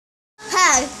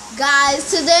Guys,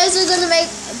 today we're gonna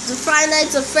make the Five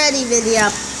Nights at Freddy video.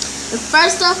 And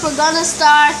first off, we're gonna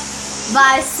start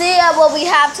by seeing what we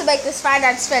have to make this Five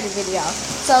Nights at Freddy video.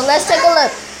 So let's take a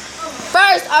look.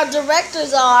 First, our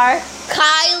directors are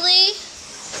Kylie,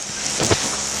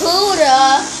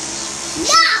 Huda.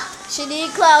 No! She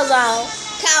needs clothes on.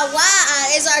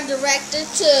 Kawaii is our director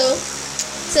too.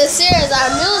 Sincere is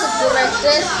our music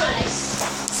director.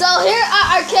 So here are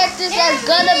our characters that's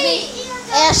gonna be,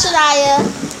 and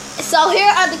Shania. So here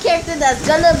are the characters that's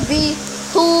gonna be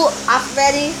who are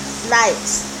Freddy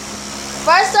Nights.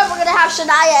 First up, we're gonna have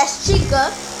Shania as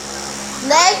Chica.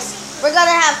 Next, we're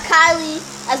gonna have Kylie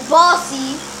as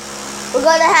Bossy. We're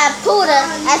gonna have Puda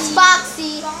as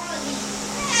Foxy.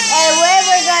 And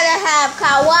we're gonna have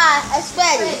Kawaii as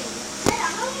Freddy.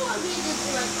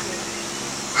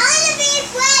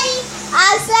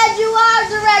 I said you are a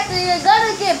director. You're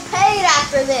gonna get paid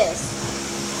after this.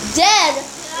 Then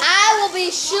I will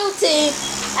be shooting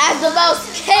as the most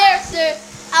character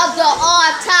of the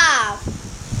all time,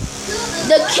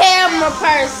 the camera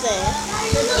person.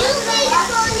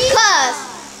 Cause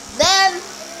then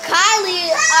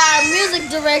Kylie, our music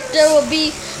director, will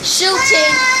be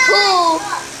shooting who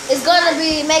is gonna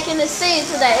be making the scene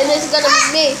today, and it's gonna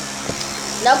be me.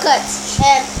 No cuts.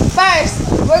 And first,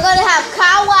 we're gonna have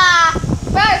Kawaii.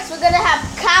 First, we're gonna have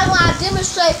Kawaii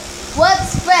demonstrate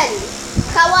what's Freddy.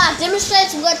 Kawaii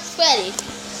demonstrates what's Freddy.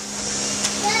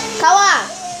 Kawaii.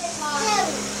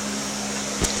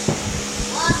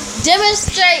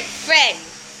 Demonstrate Freddy.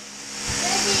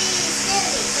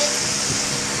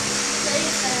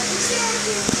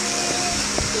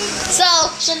 So,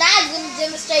 Shania's gonna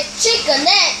demonstrate Chica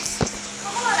next.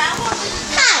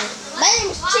 Hi, my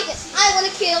name is Chica. I wanna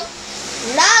kill.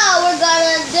 Now we're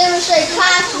gonna demonstrate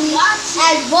Kylie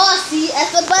as Bossy as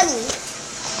the bunny.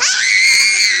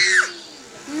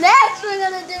 Next we're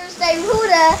gonna demonstrate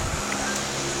Huda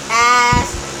as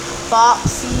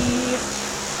Foxy.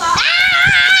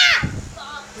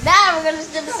 Now we're gonna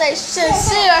demonstrate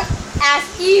Sincere as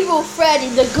Evil Freddy,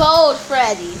 the Gold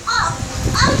Freddy.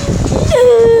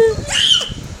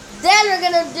 Then we're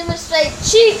gonna demonstrate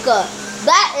Chica.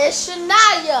 That is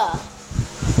Shania.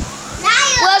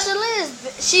 Well,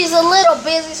 she's a little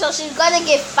busy, so she's gonna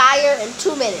get fired in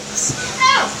 2 minutes.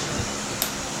 No.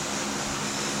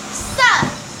 Stop.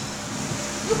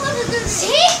 You wanna do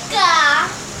Chica?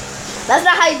 That's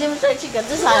not how you demonstrate Chica.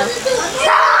 This time.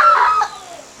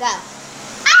 Go.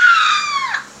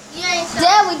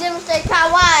 Then we demonstrate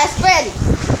Kawaii as Freddy.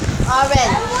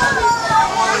 Already.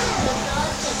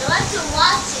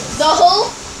 The who?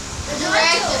 The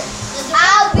director.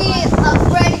 I'll be a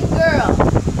Freddy girl.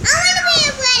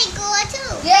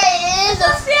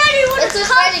 It's a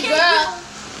Freddy girl.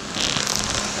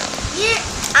 Yeah.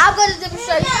 I'm gonna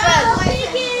demonstrate Freddy.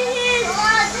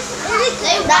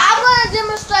 Now I'm gonna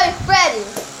demonstrate Freddy.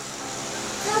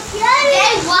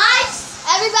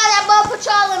 Everybody, I'm gonna put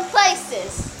y'all in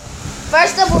places.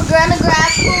 First up, we're gonna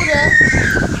grab Huda.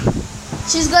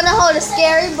 She's gonna hold a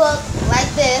scary book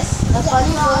like this, a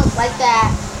funny book like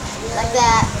that,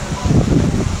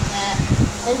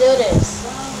 and do this.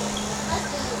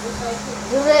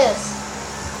 Do this.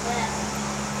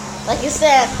 Like you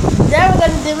said. Then we're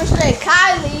going to demonstrate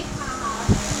Kylie.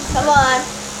 Come on.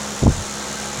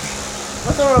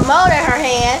 With a remote in her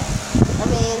hand. I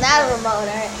mean, not a remote in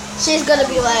her hand. She's going to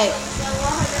be like.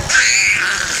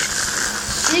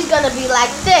 She's going to be like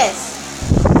this.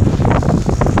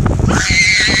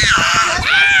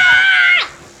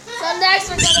 So next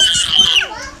we're going to.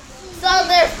 So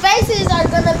their faces are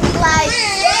going to be like.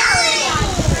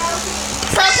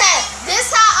 So okay.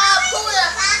 This how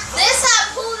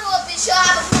Puda will be. She'll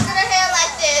have a book in her hand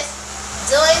like this,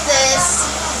 doing this,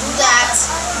 do that.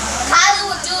 Kylie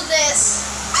will do this.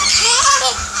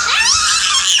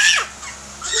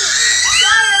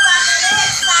 Sorry about that. They're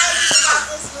excited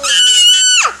about this movie.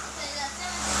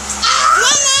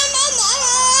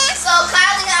 So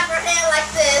Kylie have her hand like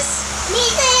this. Me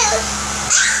too.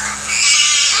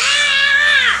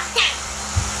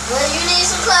 Well, you need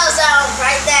some clothes on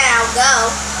right now.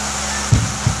 Go.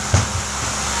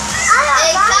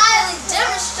 And Kylie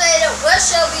demonstrated what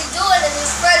she'll be doing in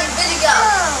this Freddy video.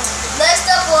 Next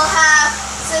up, we'll have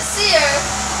Sincere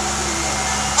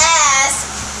as,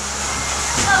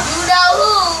 you know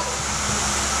who,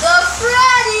 the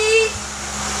Freddy,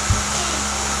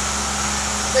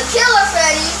 the killer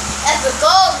Freddy, as the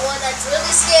gold one that's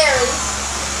really scary.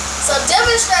 So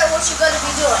demonstrate what you're going to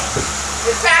be doing.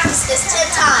 We practice this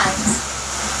 10 times.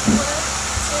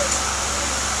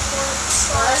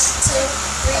 1, 2,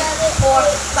 3, 4,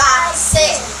 5,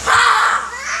 6.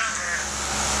 Ha!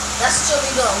 That's what you'll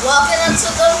be doing. Walking up to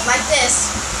them like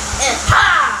this. And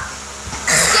ha!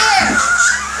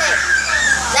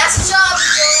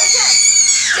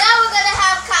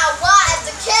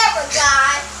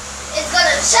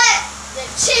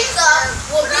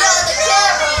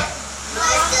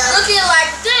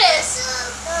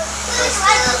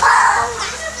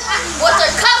 with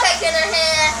her cupcake in her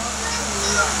hand.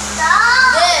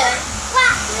 Then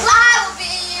I will be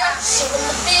here shooting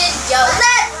the video.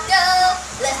 Let's go,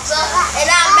 let's go. And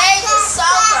I made this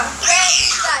song for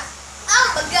Freddie. Like, oh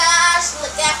my gosh,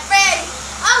 look at Freddie.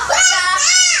 Oh my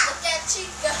gosh, look at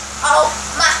Chica. Oh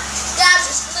my gosh,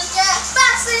 just look at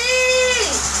Foxy.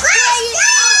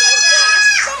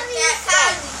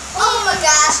 Oh my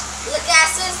gosh, look at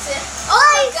Sister. Oh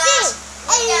my gosh,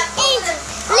 look at Peter.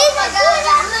 Oh my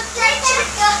gosh, look at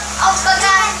Chica. Oh my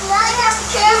gosh, look at the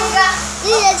camera.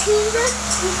 Oh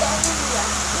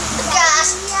my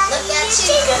gosh, look at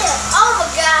Chica. Oh my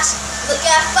gosh, look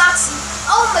at Foxy.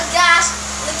 Oh my gosh,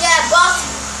 look at Bossy.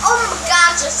 Oh my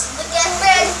gosh, just look at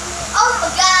Freddy. Oh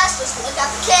my gosh, just look at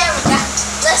the camera.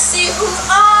 Let's see who's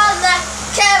on the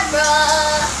camera.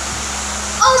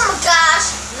 Oh my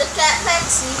gosh. Look at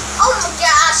Lexi. Oh my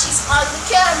gosh, she's on the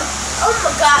camera. Oh my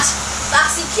gosh,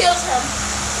 Foxy killed him.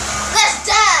 Let's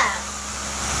dive.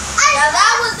 Now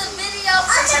that was the video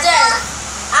for today.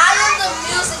 I am the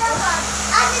music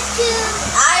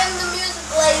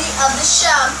lady of the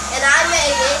show, and I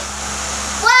made it.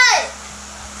 Wait!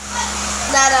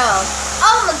 Not on.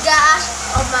 Oh my gosh.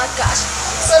 Oh my gosh.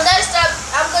 So next time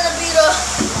I'm gonna be the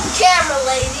camera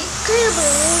lady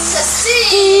to see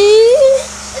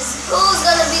who's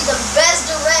gonna be the best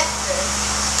director.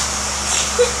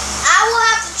 I will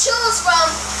have to choose from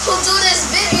who do this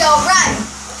video right,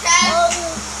 okay?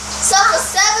 So for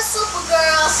 7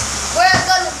 Supergirls, we're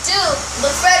gonna do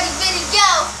the Freddy video.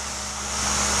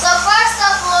 So first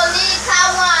up, we'll need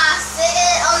Kawan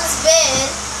sitting on his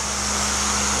bed,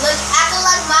 acting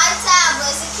like my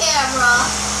tablet's a camera.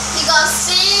 He gonna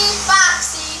see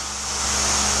Foxy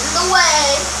in the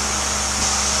way.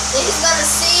 Then he's gonna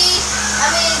see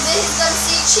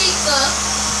Chica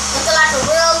looking like a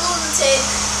real lunatic.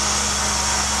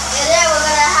 And then we're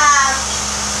gonna have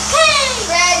Freddy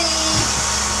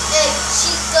and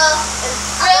Chica, and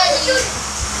Freddy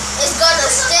is gonna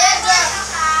stand up.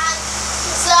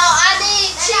 So I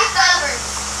need Chica.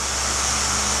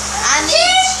 I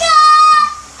need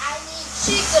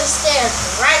Chica to stand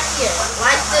right here,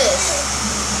 like this.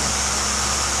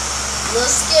 A little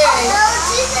scary.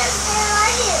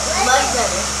 Much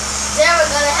better. Then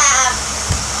we're gonna have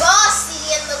Bossy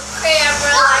in the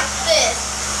camera like this.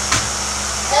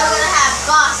 Then we're gonna have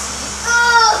Bossy.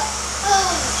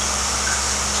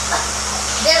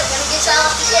 Then we're gonna get y'all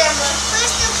off the camera.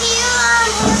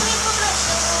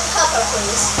 Help her,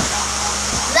 please.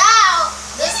 Now,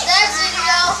 this next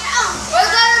video,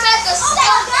 we're gonna make a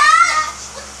Star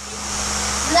Wars.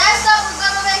 Next up, we're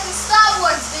gonna make a Star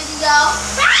Wars video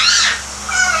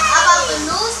about the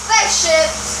new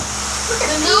spaceships,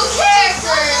 the new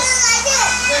characters,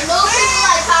 the new people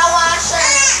like Kawan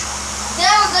Shirt.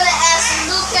 Then we're gonna add some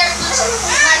new characters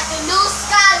like the new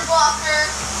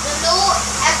Skywalker, the new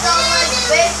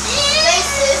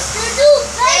bases.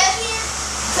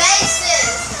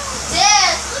 Then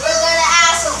we're gonna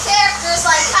add some characters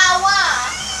like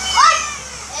Kawan.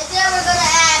 And then we're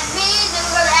gonna add me, then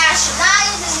we're gonna add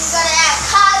Shania, then we're gonna add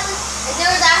Kylie, and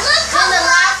then the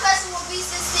last person will be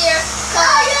sincere.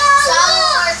 Star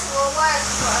Wars will work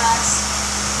for us.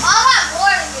 Oh, I got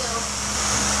more than you.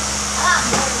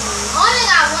 Only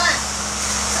got one.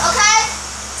 Okay?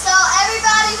 So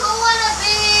everybody who wanna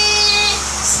be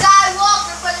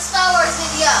Skywalker for the Star Wars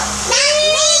video? Me!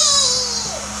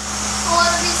 Who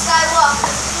wanna be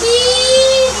Skywalker? Me!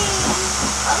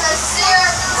 Okay,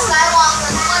 Sarah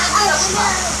Skywalker. Who wanna be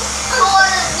Who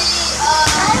wanna be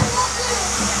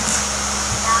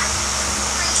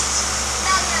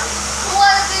Who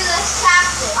wanna be the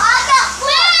captain? I got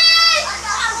me!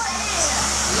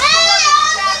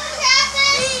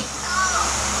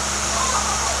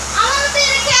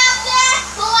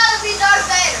 Darth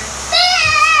Vader.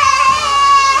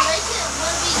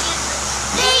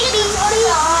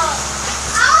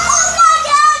 Oh my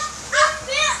gosh! I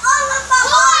spit all of my Who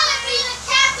wanna be the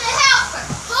Captain Helper?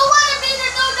 Who wanna be the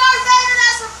new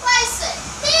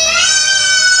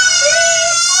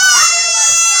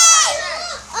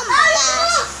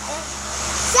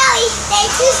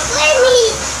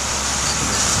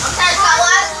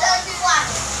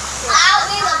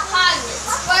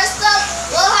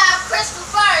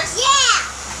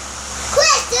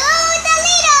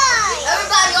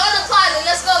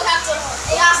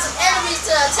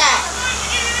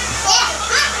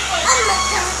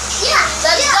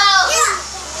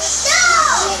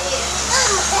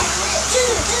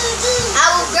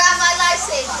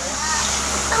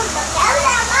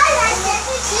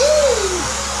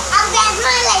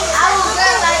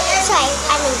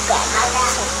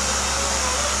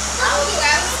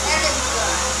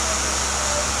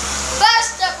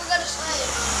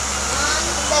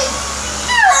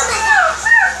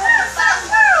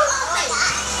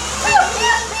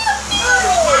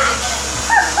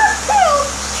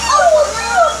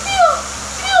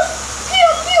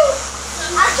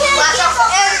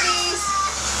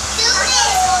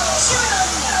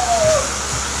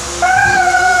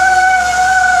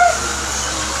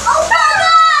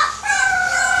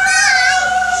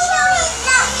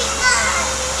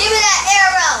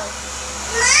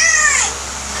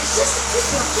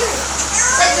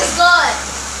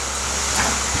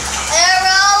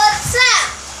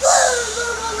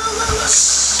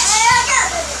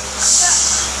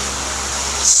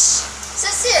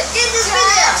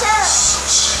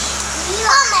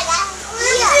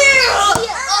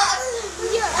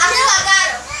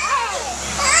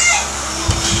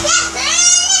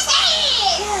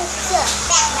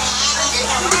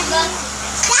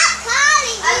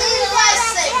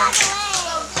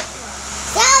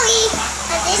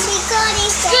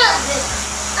Oh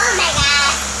my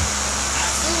god.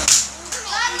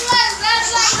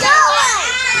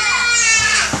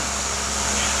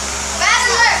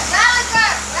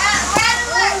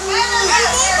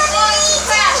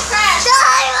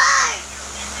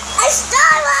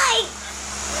 Starlight!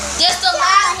 Just the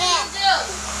last thing to do.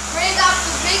 Bring up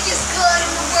the biggest gun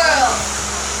in the world.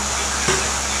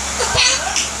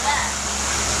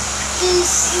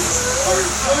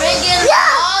 Bring in the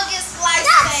longest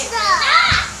lifesaver.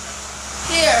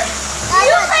 Here.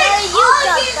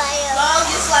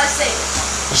 Longest lifesaver.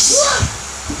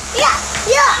 Yeah.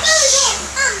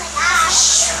 Oh my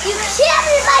gosh. You can't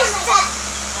be my step.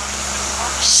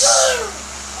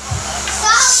 So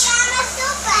I'm a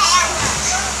superhero.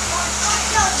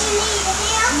 Don't you need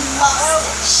him?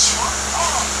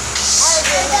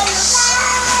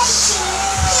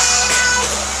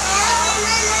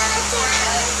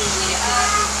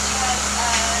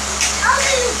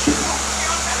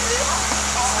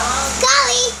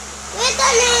 Golly, we're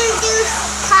gonna introduce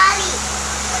Polly.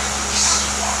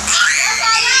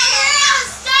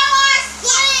 Star Wars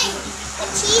swing. The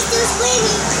cheese is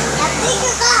swinging. Now think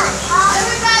about it.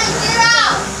 Everybody get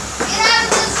out. Get out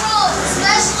of this room.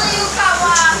 Especially you,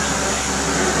 Kawa.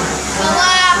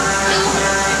 Kawa.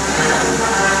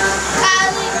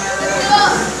 Kylie. You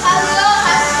all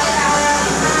have to get out.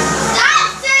 Stop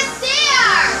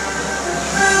sincere.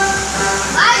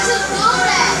 Why'd you do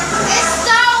that? It's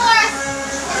Star Wars.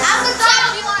 I'm gonna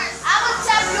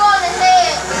tap you on the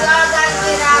head. You all gotta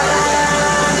get out of here.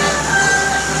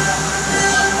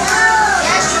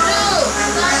 Yes, you do.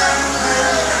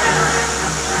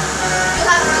 You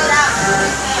have to get out.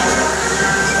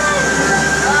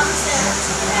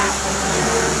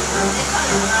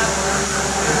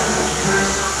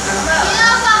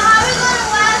 How we gonna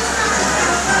watch?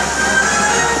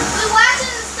 We're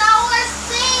watching the Star Wars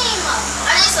theme.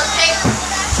 I need some paper.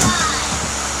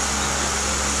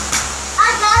 I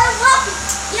got a weapon.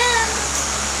 Yeah.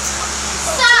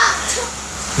 Stop.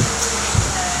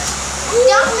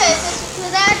 Don't pay attention to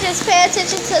that. Just pay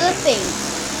attention to the theme.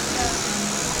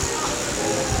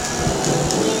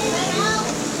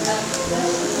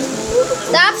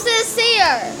 Stop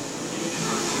sincere.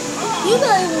 You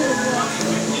don't even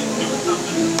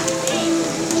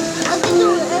I can do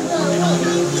whatever I want.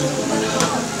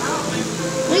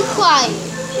 Be quiet.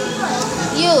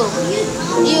 You.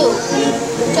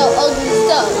 With your ugly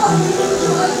stuff.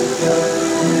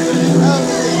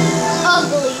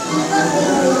 Ugly.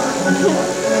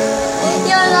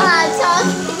 You don't know how to talk.